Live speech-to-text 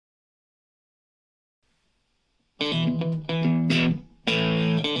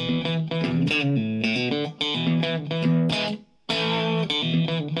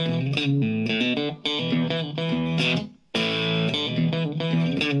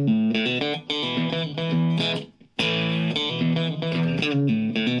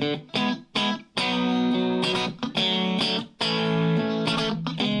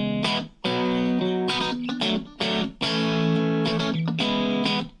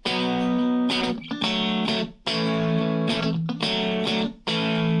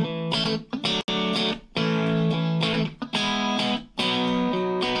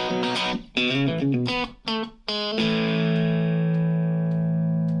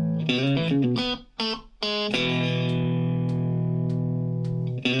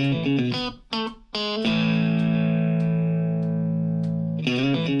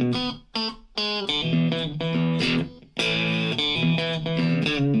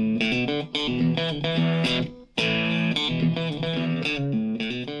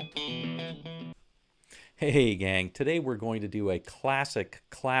Hey gang, today we're going to do a classic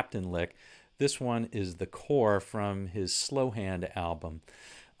Clapton lick. This one is the core from his Slowhand album.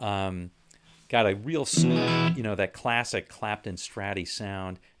 Got a real, that classic Clapton Stratty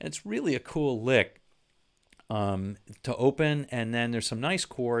sound, and it's really a cool lick to open, and then there's some nice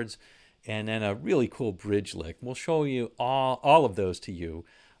chords, and then a really cool bridge lick. We'll show you all of those to you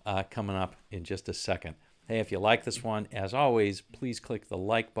coming up in just a second. Hey, if you like this one, as always, please click the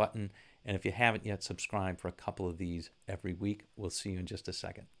like button. And if you haven't yet subscribed for a couple of these every week, we'll see you in just a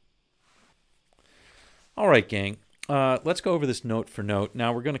second. All right, gang. Let's go over this note for note.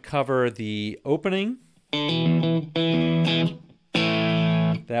 Now we're going to cover the opening.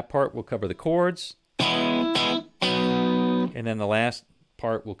 That part will cover the chords. And then the last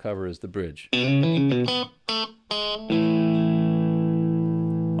part we'll cover is the bridge.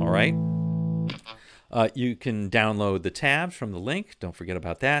 All right. You can download the tabs from the link. Don't forget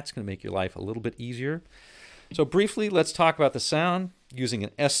about that. It's going to make your life a little bit easier. So briefly, let's talk about the sound using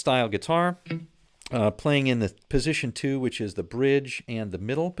an S-style guitar, playing in the position 2, which is the bridge and the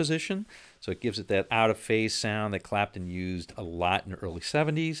middle position. So it gives it that out-of-phase sound that Clapton used a lot in the early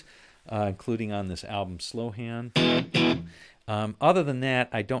 70s, including on this album Slowhand. Other than that,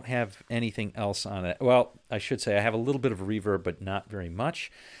 I don't have anything else on it. Well, I should say I have a little bit of reverb, but not very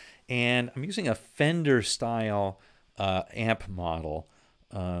much. And I'm using a Fender-style amp model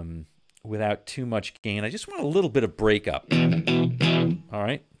without too much gain. I just want a little bit of breakup. All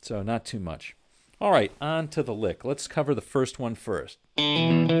right, so not too much. All right, on to the lick. Let's cover the first one first.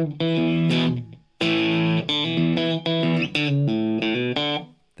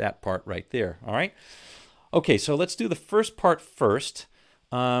 That part right there, all right? Okay, so let's do the first part first.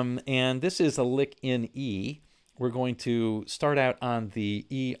 And this is a lick in E. We're going to start out on the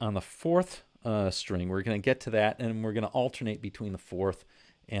E on the 4th string. We're going to get to that, and we're going to alternate between the 4th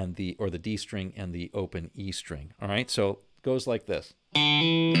and the D string and the open E string. All right, so it goes like this.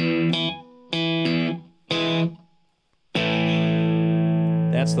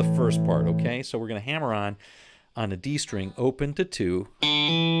 That's the first part, okay? So we're going to hammer on a D string, open to 2,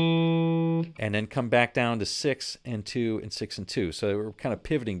 and then come back down to 6 and 2 and 6 and 2. So we're kind of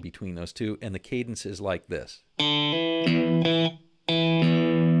pivoting between those two, and the cadence is like this.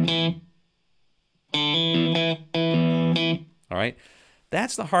 All right,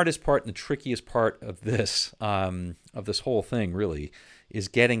 that's the hardest part and the trickiest part of this whole thing. Really, is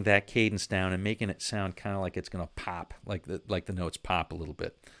getting that cadence down and making it sound kind of like it's going to pop, like the notes pop a little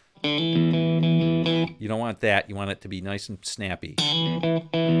bit. You don't want that. You want it to be nice and snappy.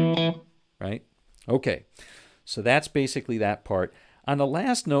 Right? Okay. So that's basically that part. On the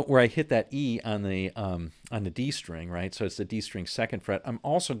last note where I hit that E on the D string, right? So it's the D string 2nd fret. I'm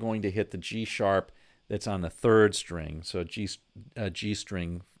also going to hit the G sharp that's on the 3rd string. So G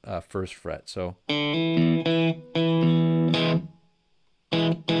string 1st fret. So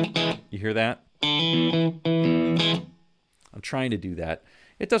you hear that? I'm trying to do that.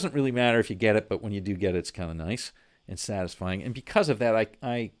 It doesn't really matter if you get it, but when you do get it, it's kind of nice and satisfying. And because of that,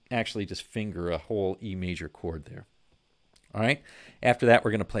 I actually just finger a whole E major chord there. All right. After that,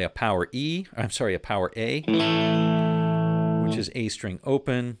 we're going to play a power E. I'm sorry, a power A, which is A string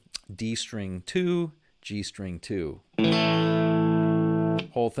open, D string 2, G string 2.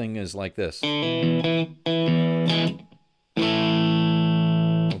 Whole thing is like this.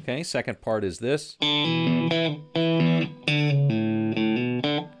 Okay. Second part is this.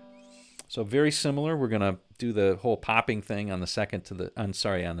 So very similar. We're going to do the whole popping thing on the 4th to the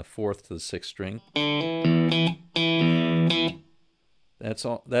 6th string. That's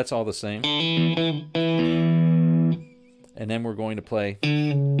all the same. And then we're going to play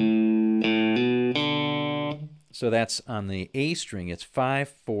So that's on the A string. It's 5,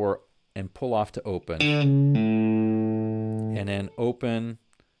 4, and pull off to open. And then open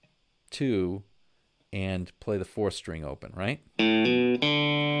 2 and play the 4th string open, right?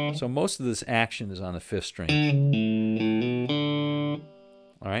 So most of this action is on the 5th string.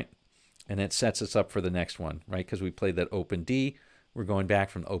 All right? And it sets us up for the next one, right? Because we played that open D. We're going back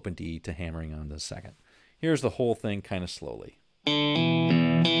from the open D to hammering on the 2nd. Here's the whole thing kind of slowly.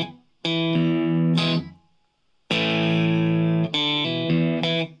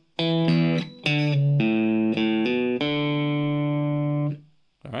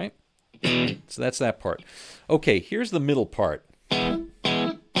 All right? So that's that part. Okay, here's the middle part.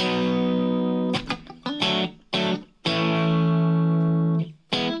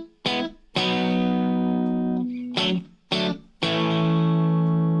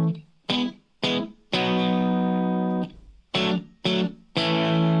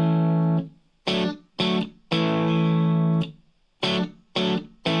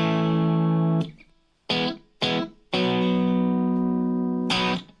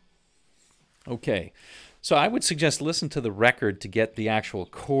 Okay, so I would suggest listen to the record to get the actual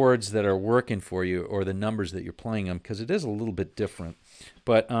chords that are working for you or the numbers that you're playing them, because it is a little bit different.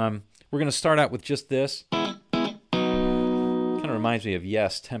 But we're going to start out with just this. Kind of reminds me of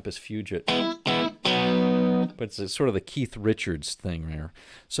Yes, Tempest Fugit. But it's sort of the Keith Richards thing there.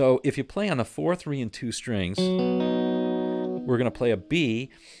 So if you play on the 4, 3, and 2 strings, we're going to play a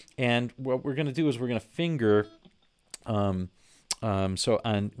B, and what we're going to do is we're going to finger...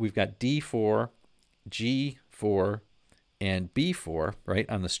 we've got D4, G4, and B4, right,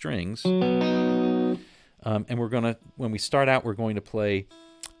 on the strings. And we're going to, when we start out, we're going to play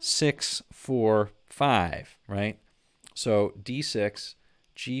 6, 4, 5, right? So D6,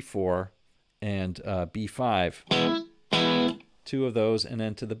 G4, and B5. 2 of those, and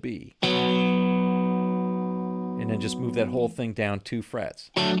then to the B. And then just move that whole thing down 2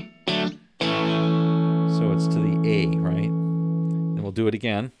 frets. So it's to the A, right? And we'll do it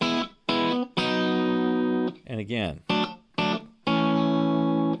again. And again.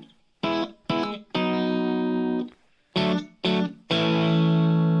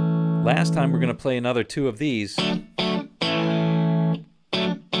 Last time we're going to play another 2 of these.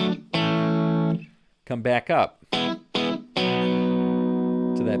 Come back up to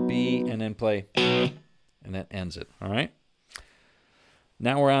that B and then play, and that ends it. All right?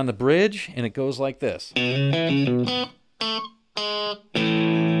 Now we're on the bridge, and it goes like this.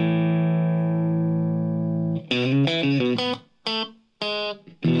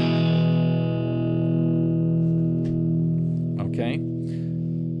 Okay.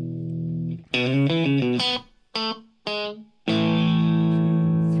 2,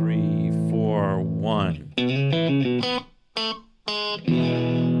 3, 4, 1.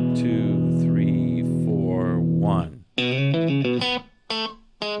 2, 3, 4, 1.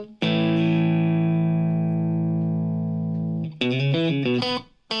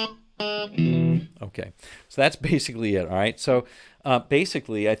 Okay, so that's basically it, all right? So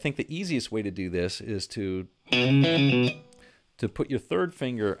basically, I think the easiest way to do this is to put your 3rd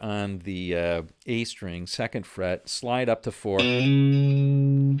finger on the A string, 2nd fret, slide up to 4,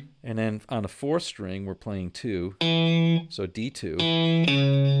 and then on the 4th string, we're playing 2, so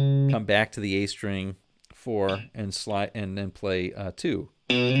D2, come back to the A string, 4, and slide, and then play 2,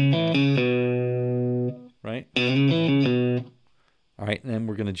 right? All right, and then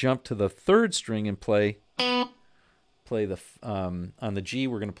we're going to jump to the 3rd string and play the on the G.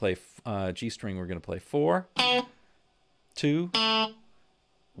 We're going to play G string. We're going to play 4, 2,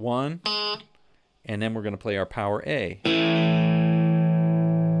 1, and then we're going to play our power A. And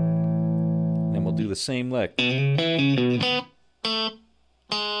then we'll do the same lick. And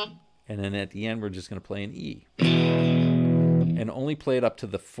then at the end, we're just going to play an E. And only play it up to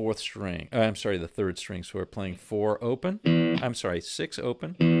the 4th string. I'm sorry, the 3rd string. So we're playing 4 open. I'm sorry, 6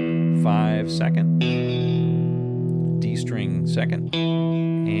 open, 5 2nd, D string 2nd,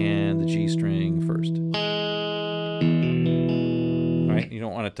 and the G string 1st. All right, you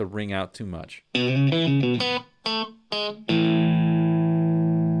don't want it to ring out too much. I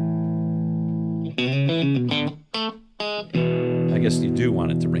guess you do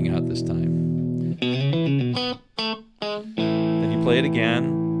want it to ring out this time. Then you play it again,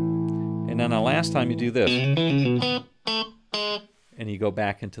 and then the last time you do this, and you go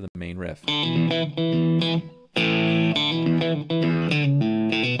back into the main riff.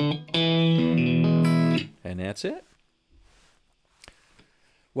 And that's it.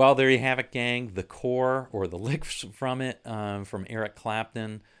 Well, there you have it, gang. The core, or the licks from it, from Eric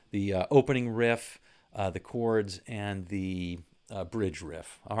Clapton, the opening riff, the chords, and the bridge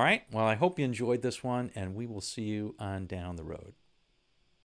riff. All right. Well, I hope you enjoyed this one, and we will see you on down the road.